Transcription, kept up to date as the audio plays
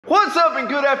What's up and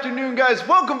good afternoon, guys?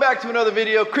 Welcome back to another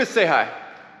video. Chris, say hi.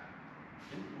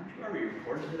 Aren't you already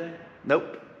recording today?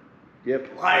 Nope.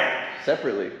 Yep. Liar.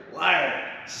 Separately. Liar.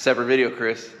 It's a separate video,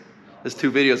 Chris. There's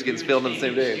two videos getting filmed on the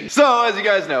same day. So, as you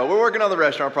guys know, we're working on the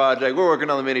restaurant project, we're working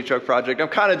on the mini truck project. I'm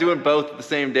kind of doing both at the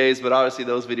same days, but obviously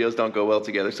those videos don't go well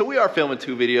together. So we are filming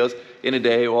two videos in a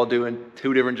day while doing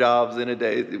two different jobs in a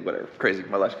day. Whatever, crazy,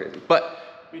 my life's crazy. But,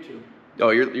 Me too.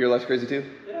 oh, your life's crazy too?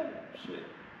 Yeah, shit.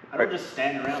 I don't just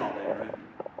stand around all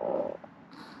day,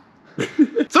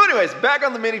 right? So anyways, back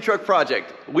on the mini truck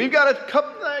project. We've got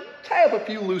to tie up a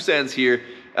few loose ends here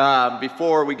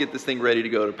before we get this thing ready to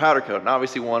go to powder coat. And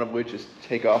obviously one of which is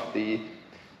take off the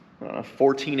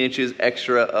 14 inches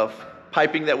extra of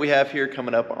piping that we have here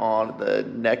coming up on the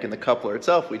neck and the coupler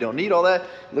itself. We don't need all that.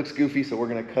 It looks goofy, so we're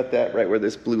gonna cut that right where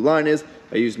this blue line is.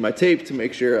 I used my tape to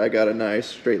make sure I got a nice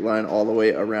straight line all the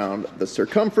way around the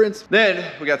circumference. Then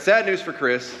we got sad news for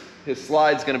Chris. His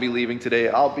slide's gonna be leaving today,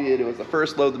 albeit it was the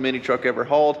first load the mini truck ever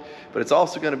hauled, but it's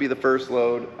also gonna be the first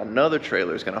load another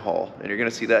trailer is gonna haul, and you're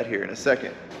gonna see that here in a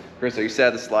second. Chris, are you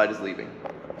sad the slide is leaving?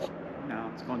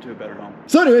 No, it's going to a better home.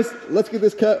 So anyways, let's get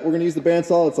this cut. We're gonna use the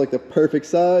bandsaw. It's like the perfect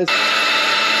size.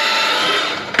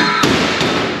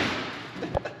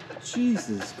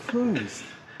 Jesus Christ.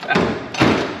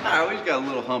 Alright, we just got a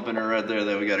little hump in her right there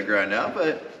that we gotta grind out,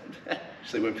 but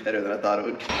actually went better than I thought it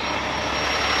would.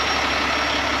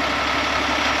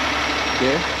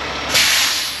 Yeah.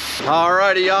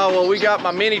 Alrighty, y'all. Well, we got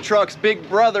my mini truck's big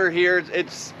brother here.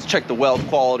 Let's check the weld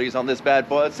qualities on this bad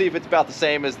boy. Let's see if it's about the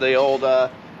same as the old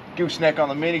gooseneck on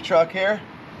the mini truck here.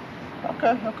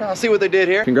 Okay. I'll see what they did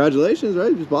here. Congratulations,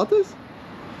 right? You just bought this?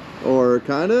 Or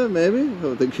kinda, maybe?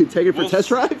 They could take it for test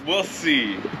drive? We'll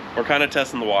see. We're kind of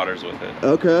testing the waters with it.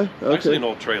 Okay. Actually an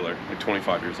old trailer, like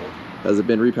 25 years old. Has it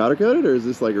been repowder coated or is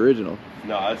this like original?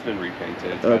 No, it's been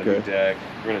repainted. It's got a new deck.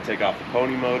 We're gonna take off the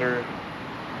pony motor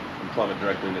and plumb it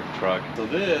directly into the truck. So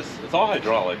it's all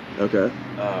hydraulic. Okay.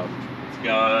 It's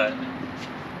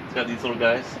got these little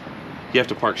guys. You have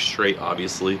to park straight,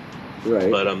 obviously. Right.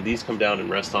 But these come down and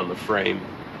rest on the frame.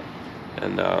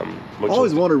 And I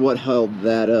always wondered what held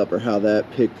that up or how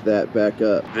that picked that back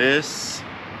up. this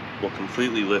will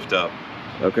completely lift up.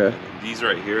 Okay. And these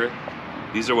right here,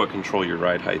 these are what control your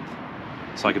ride height.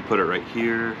 So I could put it right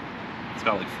here. It's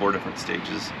got like 4 different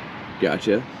stages.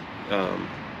 Gotcha.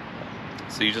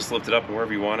 So you just lift it up and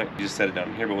wherever you want it, you just set it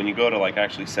down here. But when you go to like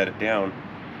actually set it down,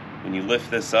 when you lift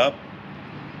this up,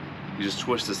 you just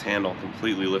twist this handle,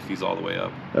 completely lift these all the way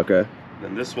up. Okay.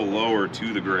 Then this will lower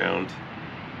to the ground.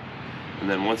 And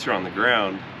then once you're on the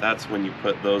ground, that's when you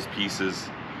put those pieces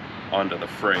onto the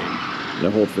frame.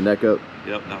 That holds the neck up?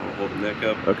 Yep, that will hold the neck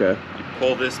up. Okay. You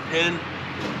pull this pin,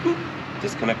 boop,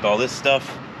 disconnect all this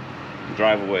stuff, and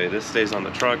drive away. This stays on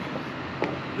the truck,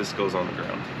 this goes on the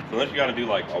ground. Unless you gotta do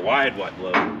like a wide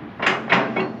load.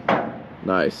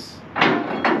 Nice.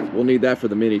 We'll need that for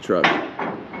the mini truck.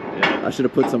 Yeah. I should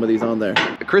have put some of these on there.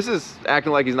 Chris is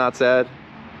acting like he's not sad,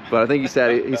 but I think he's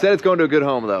sad. He said it's going to a good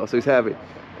home though, so he's happy.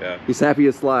 Yeah. He's happy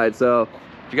to slide. So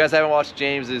if you guys haven't watched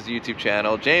James's YouTube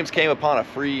channel, James came upon a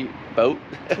free boat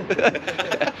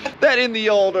that in the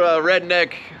old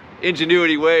redneck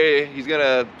ingenuity way, he's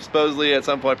gonna supposedly at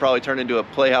some point probably turn into a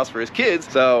playhouse for his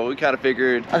kids. So we kind of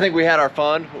figured, I think we had our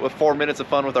fun with 4 minutes of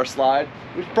fun with our slide.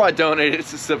 We should probably donate it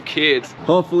to some kids.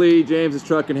 Hopefully James's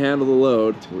truck can handle the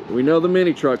load. We know the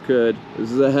mini truck could.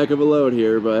 This is a heck of a load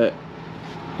here, but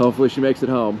hopefully she makes it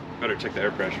home. Better check the air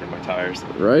pressure in my tires.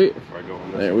 Right? Before I go on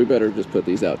this. There, we better just put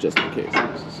these out just in case.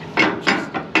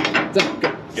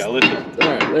 Yeah, lift it.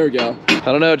 All right, there we go. I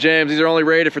don't know, James, these are only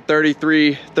rated for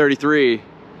 33.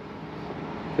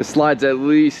 This slide's at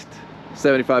least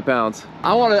 75 pounds.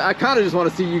 I kind of just want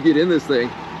to see you get in this thing.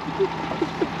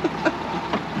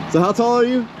 So how tall are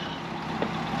you?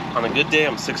 On a good day,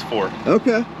 I'm 6'4".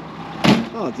 Okay.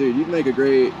 Oh, dude, you'd make a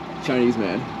great Chinese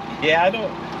man. Yeah, I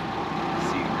don't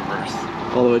see reverse.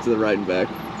 All the way to the right and back.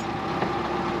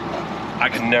 I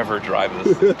could never drive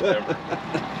this thing, never.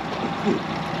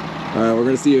 All right, we're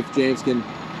gonna see if James can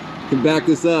back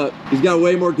this up. He's got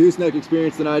way more gooseneck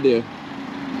experience than I do.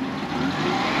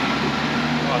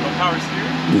 Oh, no power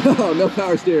steering? No, no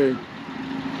power steering.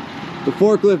 The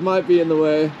forklift might be in the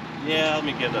way. Yeah, let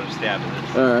me get another stab at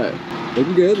this. All right,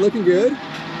 looking good, looking good.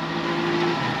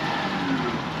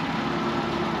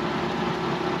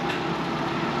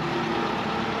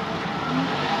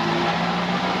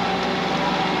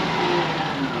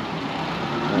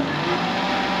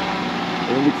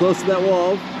 We're gonna be close to that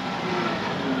wall.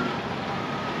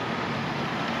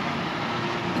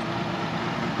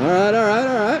 All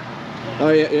right. Oh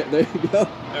yeah, there you go.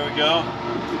 There we go.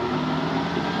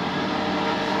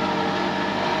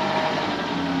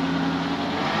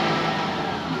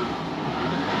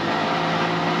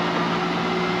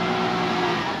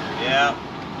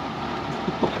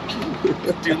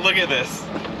 Dude, look at this.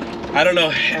 I don't know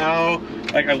how,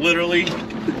 like I literally.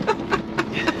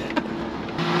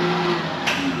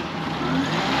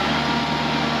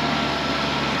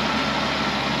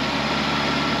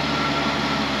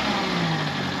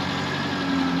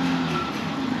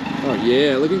 Oh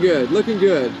yeah, looking good, looking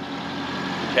good.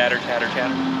 Chatter, chatter,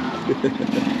 chatter.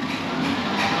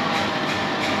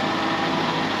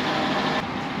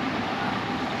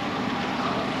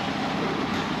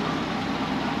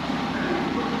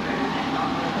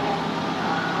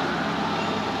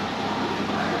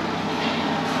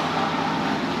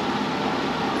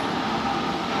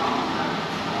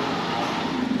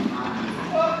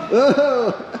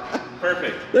 Oh,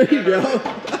 Perfect. there you go.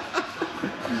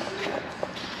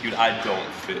 Dude, I don't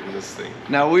fit in this thing.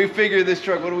 Now we figured this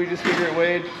truck, what do we just figure it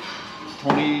weighed?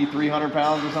 2,300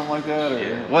 pounds or something like that, or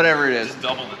Yeah. whatever it is. Just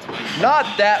double the 20. Not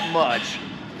that much.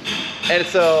 And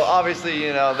so obviously,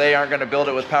 you know, they aren't gonna build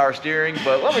it with power steering,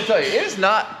 but let me tell you, it is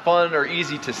not fun or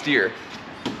easy to steer.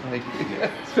 Like,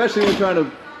 Especially when trying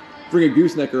to bring a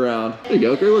gooseneck around. There you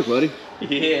go, great work, buddy.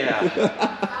 Yeah.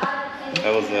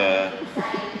 That was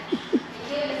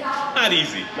not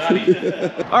easy. Not easy.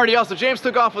 Alrighty, also James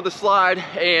took off with a slide,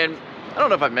 and I don't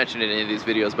know if I've mentioned it in any of these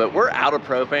videos, but we're out of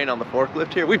propane on the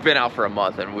forklift here. We've been out for a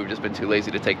month and we've just been too lazy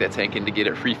to take that tank in to get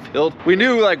it refilled. We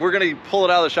knew like we're gonna pull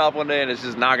it out of the shop one day and it's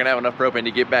just not gonna have enough propane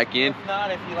to get back in. If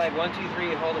not, if you like 1, 2,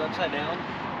 3 and hold it upside down,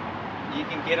 you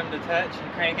can get them to touch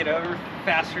and crank it over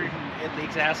faster and it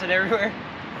leaks acid everywhere.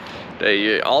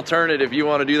 Hey, alternate if you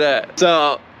want to do that.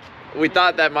 So we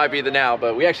thought that might be the now,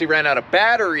 but we actually ran out of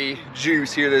battery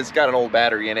juice here that's got an old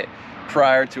battery in it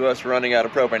prior to us running out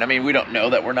of propane. I mean, we don't know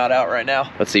that we're not out right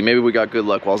now. Let's see, maybe we got good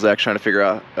luck while Zach's trying to figure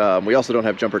out. We also don't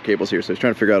have jumper cables here, so he's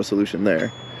trying to figure out a solution there.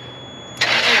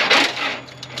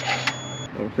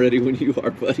 I'm ready when you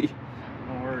are, buddy.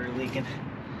 We're leaking.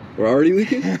 We're already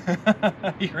leaking?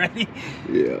 You ready?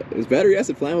 Yeah. Is battery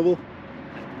acid flammable?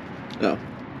 No.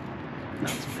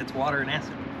 No, it's water and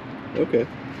acid. Okay.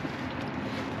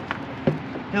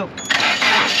 No.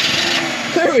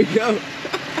 There we go.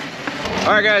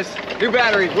 All right, guys, new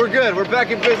battery. We're good. We're back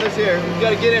in business here. We've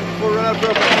got to get in before we run out of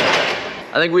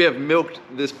propane. I think we have milked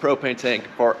this propane tank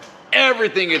for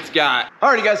everything it's got.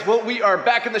 Alrighty, guys, well, we are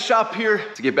back in the shop here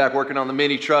to get back working on the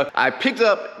mini truck. I picked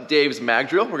up Dave's mag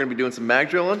drill. We're gonna be doing some mag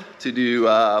drilling to do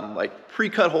like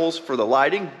pre-cut holes for the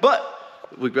lighting, but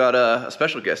we've got a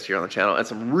special guest here on the channel and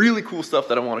some really cool stuff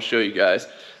that I want to show you guys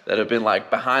that have been like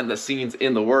behind the scenes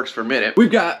in the works for a minute.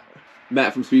 We've got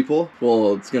Matt from Speedpole.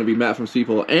 Well, it's gonna be Matt from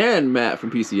Speedpole and Matt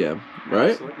from PCM,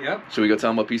 right? Absolutely. Yep. Should we go tell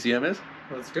them what PCM is?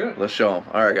 Let's do it. Let's show them.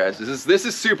 All right, guys, this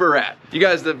is super rad. You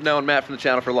guys have known Matt from the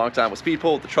channel for a long time with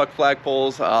Speedpole, the truck flag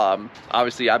poles.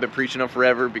 Obviously, I've been preaching them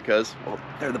forever because, well,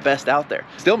 they're the best out there.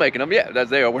 Still making them, yeah, that's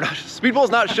they are. We're not,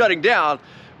 Speedpole's not shutting down,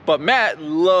 but Matt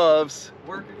loves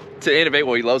Working. to innovate.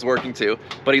 Well, he loves working too,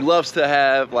 but he loves to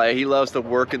have, like, he loves to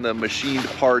work in the machined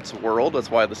parts world. That's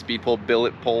why the Speedpole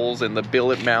billet poles and the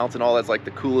billet mounts and all that's like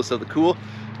the coolest of the cool.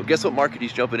 Well, guess what market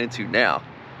he's jumping into now?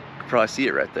 Probably see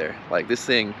it right there. Like this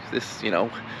thing, this, you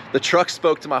know, the truck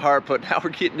spoke to my heart, but now we're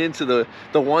getting into the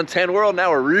 110 world.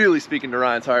 Now we're really speaking to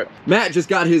Ryan's heart. Matt just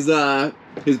got his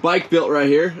bike built right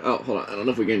here. Oh, hold on. I don't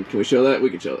know if we can we show that? We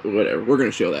can show it. Whatever. We're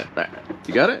gonna show that. All right.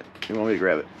 You got it? You want me to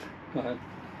grab it? Go ahead.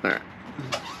 All right.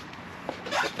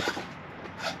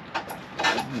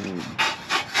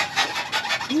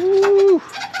 Woo.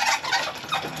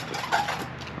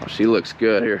 Oh, she looks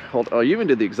good here. Hold. Oh, you even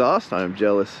did the exhaust. I'm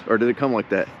jealous. Or did it come like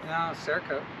that? No,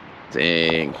 Cerakote.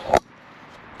 Dang.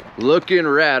 Looking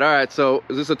rad. All right, so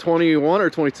is this a 21 or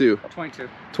 22? 22.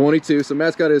 22. So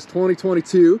Matt's got his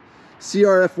 2022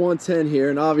 CRF 110 here,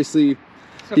 and obviously,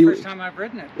 It's the first time I've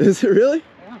ridden it. is it really?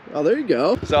 Yeah. Oh, there you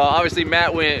go. So obviously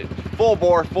Matt went full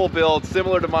bore, full build,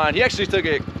 similar to mine. He actually took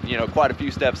it, you know, quite a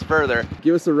few steps further.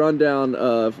 Give us a rundown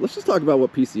of. Let's just talk about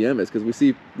what PCM is, because we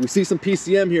see some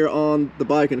PCM here on the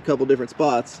bike in a couple different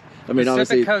spots. I mean, Pacific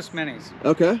obviously. Coast Minis.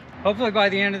 Okay. Hopefully by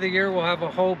the end of the year we'll have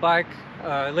a whole bike,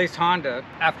 at least Honda,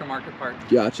 aftermarket part.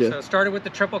 Gotcha. So it started with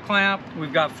the triple clamp.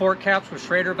 We've got fork caps with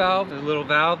Schrader valve, a little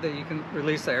valve that you can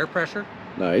release the air pressure.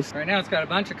 Nice. Right now it's got a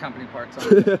bunch of company parts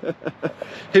on it.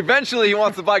 Eventually he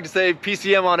wants the bike to say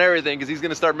PCM on everything because he's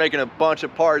gonna start making a bunch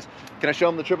of parts. Can I show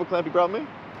him the triple clamp he brought me?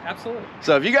 Absolutely.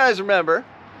 So if you guys remember,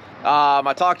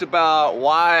 I talked about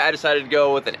why I decided to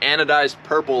go with an anodized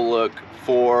purple look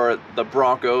for the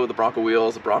Bronco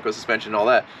wheels, the Bronco suspension, and all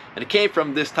that. And it came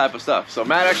from this type of stuff. So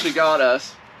Matt actually got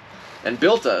us and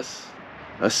built us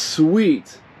A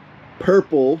sweet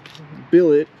purple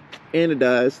billet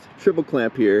anodized triple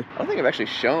clamp here. I don't think I've actually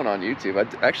shown on YouTube.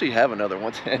 I actually have another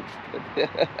 110.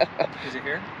 Is it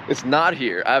here? It's not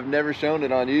here. I've never shown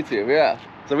it on YouTube, yeah.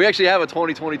 So we actually have a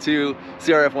 2022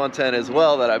 CRF 110 as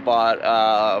well that I bought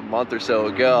a month or so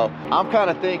ago. I'm kind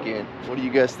of thinking, what do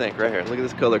you guys think right here? Look at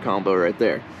this color combo right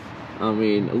there. I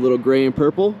mean, a little gray and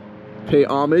purple. Pay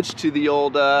homage To the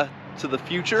old, to the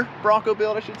future Bronco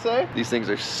build, I should say. These things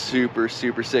are super,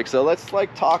 super sick. So let's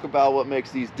like talk about what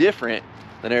makes these different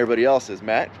than everybody else's.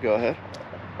 Matt, go ahead.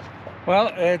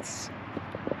 Well, it's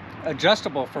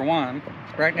adjustable for one.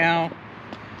 Right now,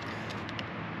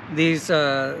 these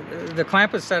the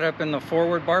clamp is set up in the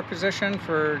forward bar position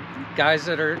for guys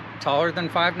that are taller than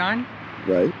 5'9".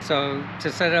 right. So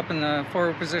to set it up in the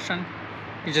forward position,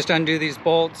 you just undo these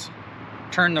bolts,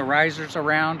 turn the risers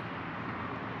around,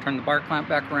 turn the bar clamp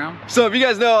back around. So if you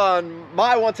guys know, on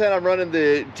my 110, I'm running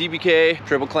the DBK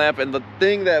triple clamp, and the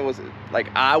thing that was like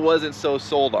I wasn't so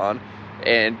sold on,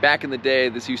 and back in the day,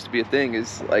 this used to be a thing,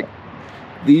 is like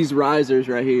These risers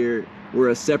right here were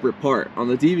a separate part. On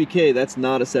the DBK, that's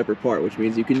not a separate part, which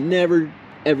means you can never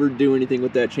ever do anything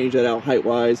with that, change that out height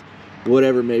wise,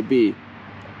 whatever it may be.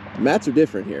 Mats are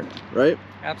different here, right?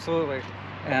 Absolutely.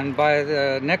 And by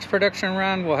the next production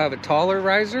run, we'll have a taller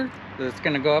riser that's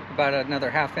going to go up about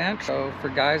another ½ inch. So for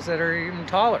guys that are even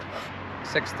taller,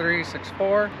 6'3",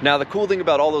 6'4". Now the cool thing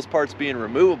about all those parts being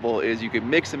removable is you can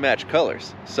mix and match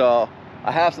colors. So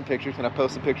I have some pictures. Can I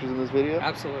post some pictures in this video?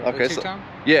 Absolutely. Okay, The two-tone?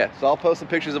 Yeah, so I'll post some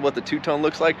pictures of what the two-tone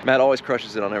looks like. Matt always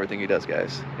crushes it on everything he does,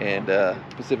 guys. And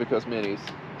Pacific Coast Minis.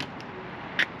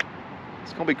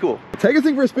 It's gonna be cool. Take this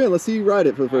thing for a spin. Let's see you ride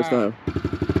it for the first time.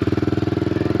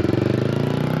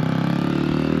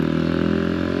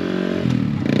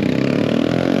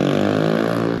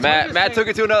 Matt took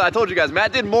it to another. I told you guys,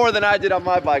 Matt did more than I did on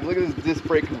my bike. Look at this disc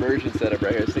brake conversion setup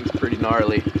right here. This thing's pretty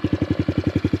gnarly.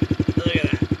 Look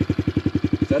at that.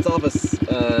 So that's off a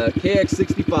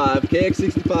KX65.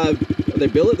 KX65, they're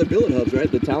billet hubs,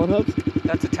 right? The Talon hubs?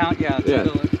 That's a Talon, yeah. It's a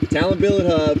billet. Talon billet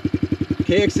hub,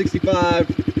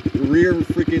 KX65, rear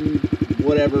freaking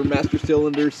whatever, master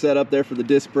cylinder set up there for the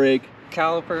disc brake.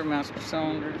 Caliper, master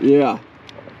cylinder. Yeah.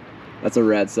 That's a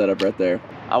rad setup right there.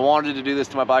 I wanted to do this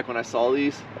to my bike when I saw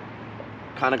these.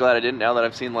 Kind of glad I didn't now that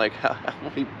I've seen like how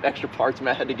many extra parts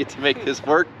Matt had to get to make this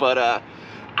work, but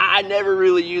I never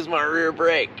really use my rear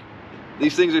brake.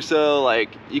 These things are so like,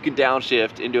 you can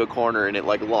downshift into a corner and it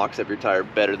like locks up your tire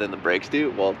better than the brakes do.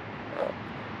 Well,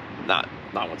 not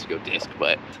once you go disc,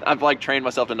 but I've like trained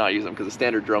myself to not use them because the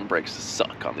standard drum brakes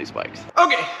suck on these bikes.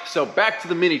 Okay, so back to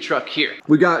the mini truck here.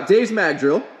 We got Dave's mag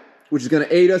drill, which is going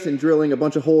to aid us in drilling a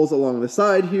bunch of holes along the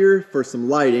side here for some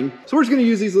lighting. So we're just going to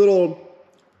use these little,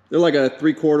 they're like a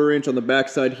 3/4 inch on the back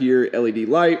side here, LED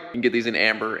light. You can get these in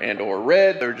amber and or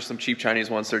red. They're just some cheap Chinese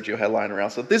ones Sergio had lying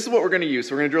around. So this is what we're going to use.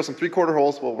 So we're going to drill some 3/4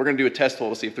 holes. Well, we're going to do a test hole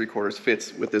to see if 3/4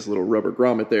 fits with this little rubber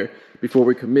grommet there before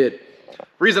we commit.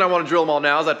 Reason I want to drill them all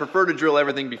now is I'd prefer to drill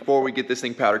everything before we get this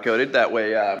thing powder coated. That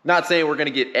way, not saying we're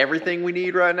going to get everything we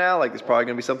need right now. Like there's probably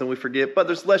going to be something we forget, but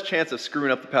there's less chance of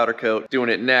screwing up the powder coat doing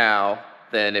it now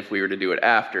than if we were to do it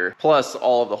after. Plus,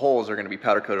 all of the holes are going to be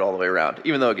powder coated all the way around.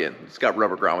 Even though, again, it's got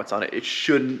rubber grommets on it. It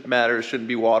shouldn't matter. It shouldn't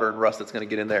be water and rust that's going to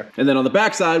get in there. And then on the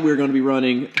back side, we're going to be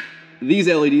running these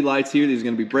LED lights here. These are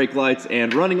going to be brake lights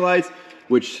and running lights,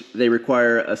 which they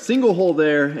require a single hole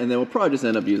there, and then we'll probably just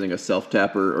end up using a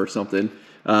self-tapper or something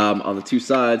on the two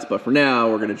sides. But for now,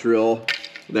 we're going to drill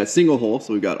that single hole.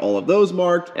 So we've got all of those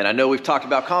marked. And I know we've talked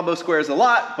about combo squares a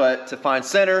lot, but to find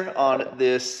center on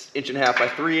this 1.5 by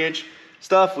 3 inch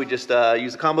stuff, we just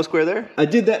use a combo square there. I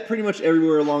did that pretty much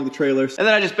everywhere along the trailer. And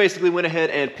then I just basically went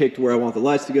ahead and Picked where I want the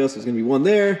lights to go. So there's going to be one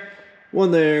there, one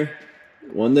there,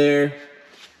 one there,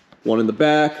 one in the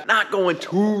back. not going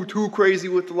too crazy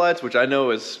with the lights, which I know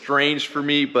is strange for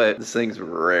me, but this thing's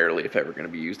rarely, if ever, going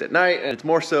to be used at night. And it's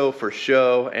more so for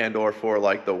show and or for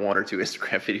like the 1 or 2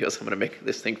 Instagram videos I'm going to make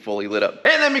this thing fully lit up.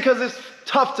 And then because it's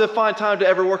tough to find time to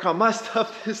ever work on my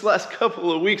stuff this last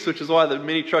couple of weeks, which is why the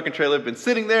mini truck and trailer have been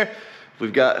sitting there,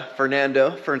 we've got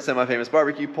Fernando, Fern Semi-Famous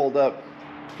Barbecue, pulled up.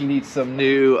 He needs some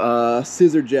new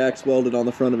scissor jacks welded on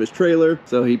the front of his trailer.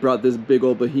 So he brought this big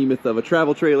old behemoth of a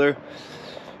travel trailer.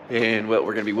 And well,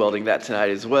 we're gonna be welding that tonight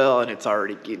as well, and it's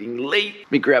already getting late.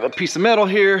 Let me grab a piece of metal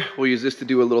here. We'll use this to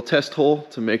do a little test hole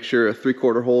to make sure a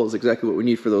 3/4 hole is exactly what we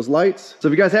need for those lights. So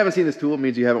if you guys haven't seen this tool, it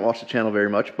means you haven't watched the channel very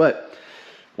much, but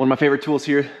one of my favorite tools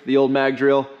here, the old mag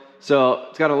drill. So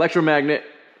it's got an electromagnet.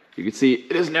 You can see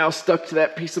it is now stuck to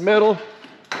that piece of metal.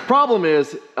 Problem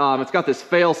is, it's got this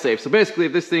fail safe. So basically,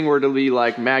 if this thing were to be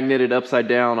like magneted upside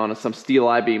down on some steel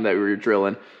I-beam that we were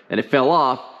drilling, and it fell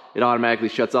off, it automatically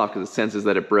shuts off because it senses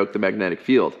that it broke the magnetic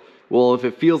field. Well, if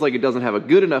it feels like it doesn't have a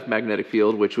good enough magnetic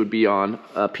field, which would be on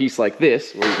a piece like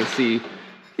this, where you can see,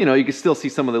 you know, you can still see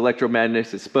some of the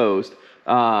electromagnets exposed.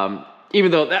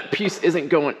 Even though that piece isn't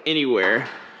going anywhere,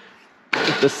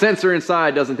 the sensor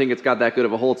inside doesn't think it's got that good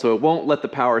of a hold, so it won't let the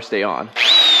power stay on.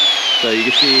 So you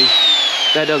can see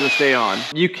that doesn't stay on.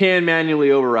 You can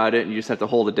manually override it and you just have to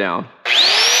hold it down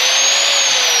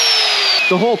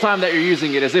the whole time that you're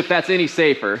using it, as if that's any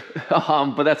safer.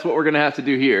 But that's what we're gonna have to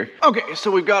do here. Okay, so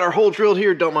we've got our hole drilled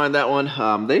here. Don't mind that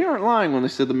one. They aren't lying when they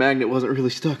said the magnet wasn't really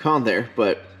stuck on there,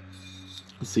 but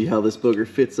let's see how this booger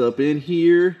fits up in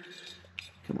here.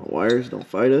 Come on, wires, don't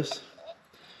fight us.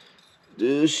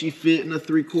 Does she fit in a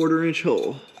 3/4 inch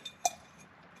hole?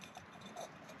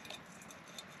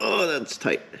 Oh, that's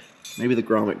tight. Maybe the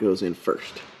grommet goes in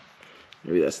first.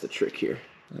 Maybe that's the trick here.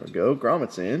 There we go,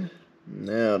 grommet's in.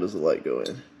 Now does the light go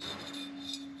in?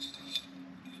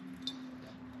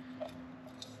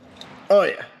 Oh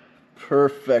yeah,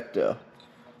 perfecto.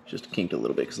 Just kinked a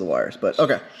little bit because of the wires, but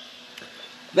okay.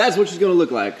 That's what she's gonna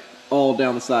look like all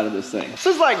down the side of this thing. This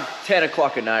is like 10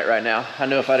 o'clock at night right now. I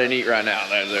know if I didn't eat right now,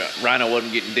 Rhino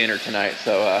wasn't getting dinner tonight,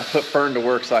 so I put Fern to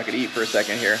work so I could eat for a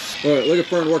second here. All right, look at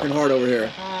Fern working hard over here.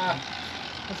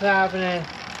 What's happening?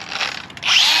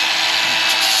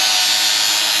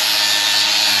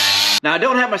 Now I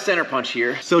don't have my center punch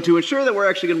here, so to ensure that we're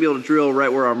actually gonna be able to drill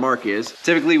right where our mark is,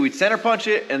 typically we'd center punch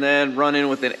it and then run in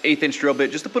with an 1/8 inch drill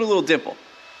bit just to put a little dimple.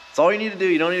 That's all you need to do.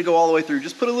 You don't need to go all the way through.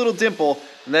 Just put a little dimple,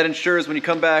 and that ensures when you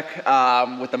come back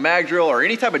with a mag drill or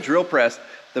any type of drill press,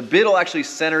 the bit will actually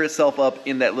center itself up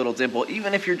in that little dimple,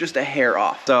 even if you're just a hair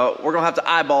off. So we're gonna have to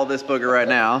eyeball this booger right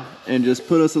now and just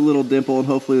put us a little dimple, and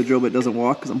hopefully the drill bit doesn't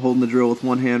walk because I'm holding the drill with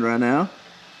one hand right now.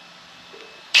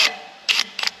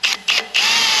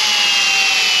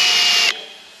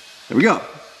 There we go.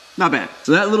 Not bad.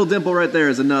 So that little dimple right there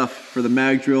is enough for the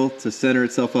mag drill to center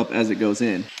itself up as it goes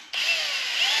in.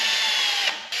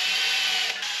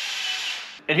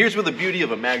 And here's where the beauty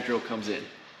of a mag drill comes in.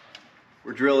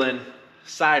 We're drilling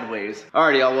sideways.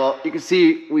 Alrighty, y'all, well, you can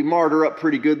see we marred her up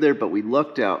pretty good there, but we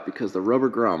lucked out because the rubber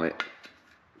grommet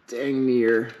dang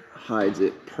near hides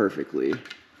it perfectly.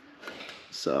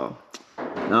 So,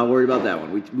 not worried about that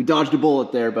one. We dodged a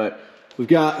bullet there, but we've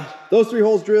got those 3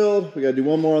 holes drilled. We gotta do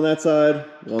one more on that side,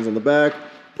 one's on the back.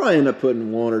 Probably end up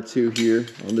putting 1 or 2 here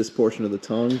on this portion of the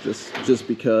tongue, just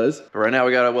because. But right now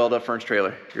we gotta weld up Fern's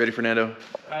trailer. You ready, Fernando?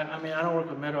 I mean, I don't work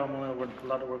with metal. I'm only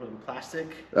allowed to work with plastic.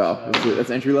 Oh, that's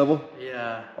entry level?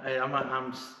 Yeah,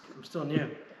 I'm still new.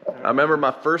 I remember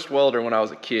my first welder when I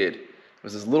was a kid. It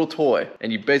was this little toy,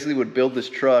 and you basically would build this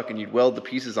truck and you'd weld the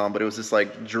pieces on, but it was this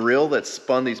like drill that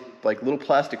spun these like little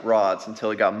plastic rods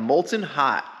until it got molten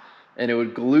hot. And it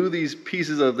would glue these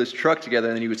pieces of this truck together,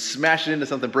 and then you would smash it into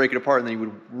something, break it apart, and then you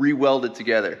would re-weld it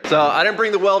together. So I didn't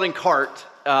bring the welding cart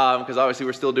because obviously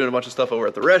we're still doing a bunch of stuff over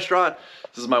at the restaurant.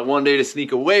 This is my one day to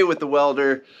sneak away with the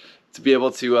welder to be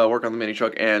able to work on the mini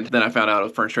truck, and then I found out it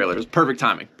was Fern's trailer. It was perfect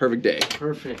timing, perfect day.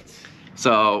 Perfect.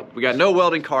 So we got no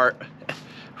welding cart.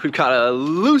 We've got a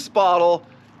loose bottle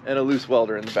and a loose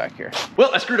welder in the back here.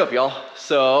 Well, I screwed up, y'all.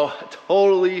 So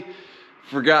totally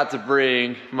forgot to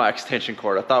bring my extension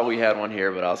cord. I thought we had one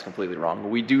here, but I was completely wrong.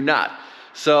 We do not.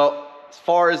 So as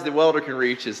far as the welder can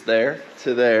reach is there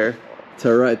to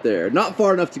right there. Not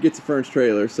far enough to get to Fern's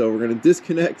trailer, so we're gonna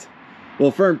disconnect.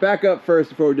 Well, Fern, back up first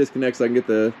before we disconnect so I can get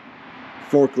the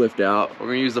forklift out. We're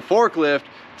gonna use the forklift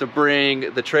to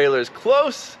bring the trailer as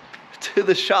close to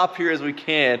the shop here as we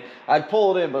can. I'd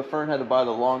pull it in, but Fern had to buy the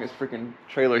longest freaking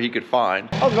trailer he could find.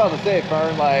 I was about to say,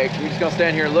 Fern, like, we just gonna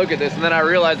stand here and look at this, and then I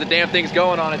realized the damn thing's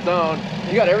going on its own.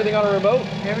 You got everything on a remote?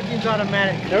 Everything's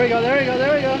automatic. There we go, there we go,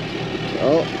 there we go.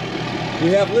 Oh, we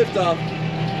have liftoff.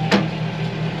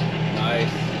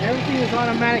 Nice. Everything is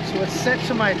automatic, so it's set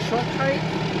to my truck height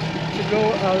to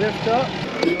go lift up.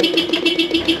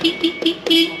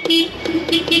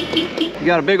 You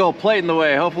got a big old plate in the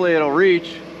way. Hopefully it'll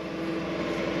reach.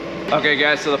 Okay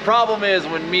guys, so the problem is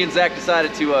when me and Zach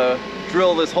decided to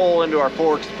drill this hole into our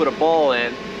forks to put a ball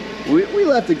in, we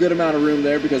left a good amount of room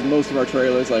there because most of our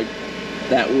trailers like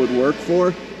that would work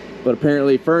for. But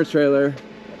apparently Fern's trailer,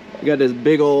 we got this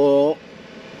big old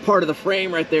part of the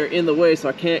frame right there in the way, so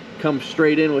I can't come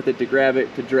straight in with it to grab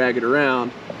it, to drag it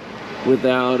around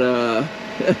without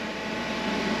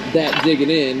that digging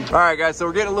in. All right guys, so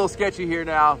we're getting a little sketchy here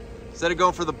now. Instead of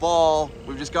going for the ball,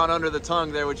 we've just gone under the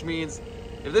tongue there, which means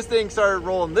if this thing started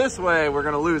rolling this way, we're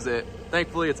gonna lose it.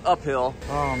 Thankfully, it's uphill.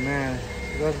 Oh man,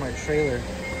 there's my trailer.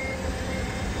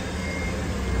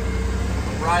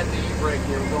 I'm riding the e-brake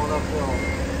here, we're going uphill.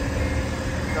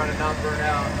 Trying to not burn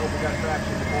out. Hope we got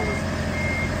traction to pull this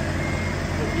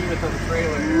behemoth of the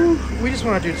trailer here. We just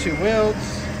want to do 2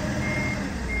 welds.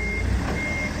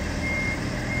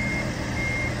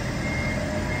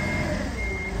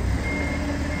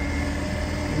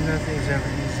 Nothing's ever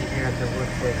easy here at the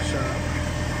woodwork shop.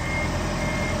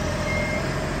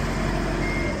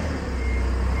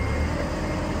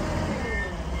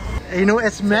 You know,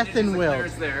 it's meth and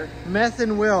weld. Meth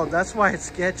and weld, that's why it's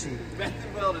sketchy. Meth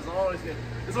and weld is always good.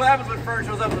 This is what happens when Fern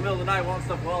shows up in the middle of the night wanting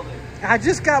stuff welded. I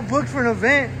just got booked for an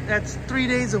event that's 3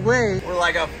 days away. We're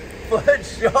like a foot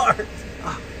short.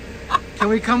 Can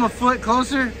we come a foot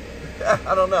closer?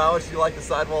 I don't know how much you like the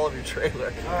sidewall of your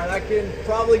trailer. All right, I can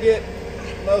probably get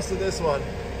most of this one.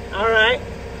 All right.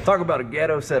 Talk about a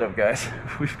ghetto setup, guys.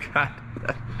 We've got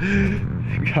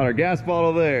our gas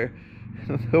bottle there,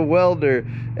 the welder,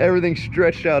 everything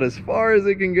stretched out as far as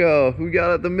it can go. We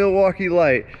got the Milwaukee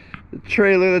light, the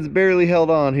trailer that's barely held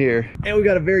on here, and we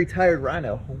got a very tired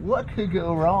Rhino. What could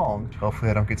go wrong? Hopefully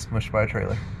I don't get smushed by a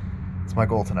trailer. It's my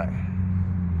goal tonight.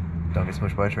 Don't get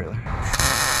smushed by a trailer.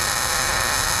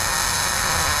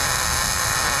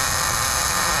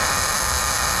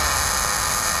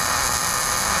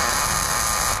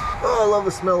 Oh, I love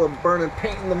the smell of burning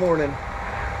paint in the morning.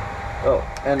 Oh,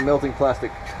 and melting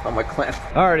plastic on my clamp.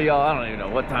 Alrighty, y'all, I don't even know,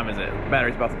 what time is it?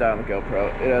 Battery's about to die on the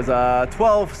GoPro. It is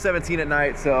 12:17 at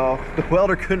night, so the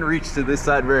welder couldn't reach to this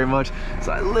side very much.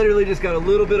 So I literally just got a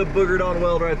little bit of boogered on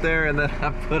weld right there, and then I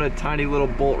put a tiny little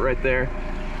bolt right there.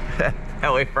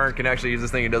 That way Fern can actually use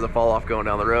this thing and doesn't fall off going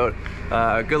down the road.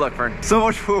 Good luck, Fern. So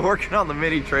much for working on the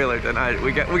mini trailer tonight.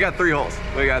 We got 3 holes.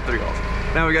 We got 3 holes.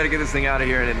 Now we got to get this thing out of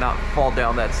here and it not fall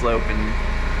down that slope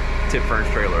and tip Fern's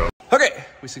trailer over. Okay,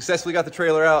 we successfully got the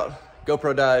trailer out.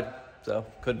 GoPro died, so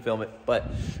couldn't film it, but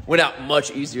went out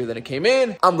much easier than it came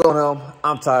in. I'm going home.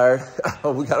 I'm tired.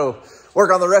 We got to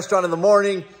work on the restaurant in the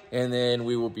morning, and then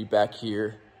we will be back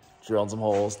here drilling some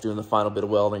holes, doing the final bit of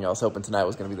welding. I was hoping tonight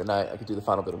was going to be the night I could do the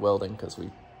final bit of welding because we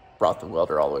brought the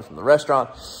welder all the way from the restaurant,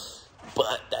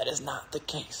 but that is not the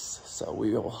case. So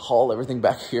we will haul everything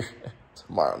back here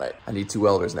tomorrow night. I need 2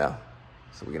 welders now,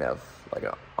 so we can have like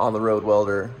a on-the-road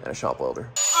welder and a shop welder.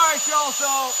 All right, y'all, so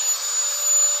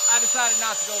I decided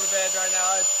not to go to bed right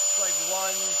now. It's like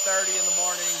 1:30 in the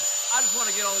morning. I just want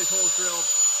to get all these holes drilled.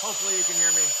 Hopefully you can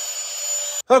hear me.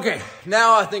 Okay,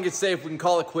 now I think it's safe. We can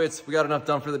call it quits. We got enough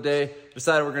done for the day.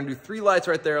 Decided we're gonna do 3 lights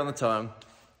right there on the tongue.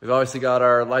 We've obviously got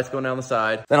our lights going down the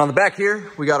side. Then on the back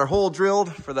here, we got our hole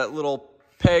drilled for that little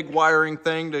peg wiring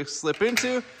thing to slip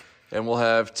into. And we'll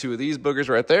have 2 of these boogers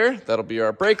right there. That'll be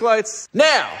our brake lights.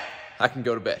 Now, I can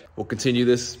go to bed. We'll continue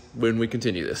this when we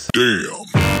continue this.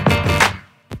 Damn.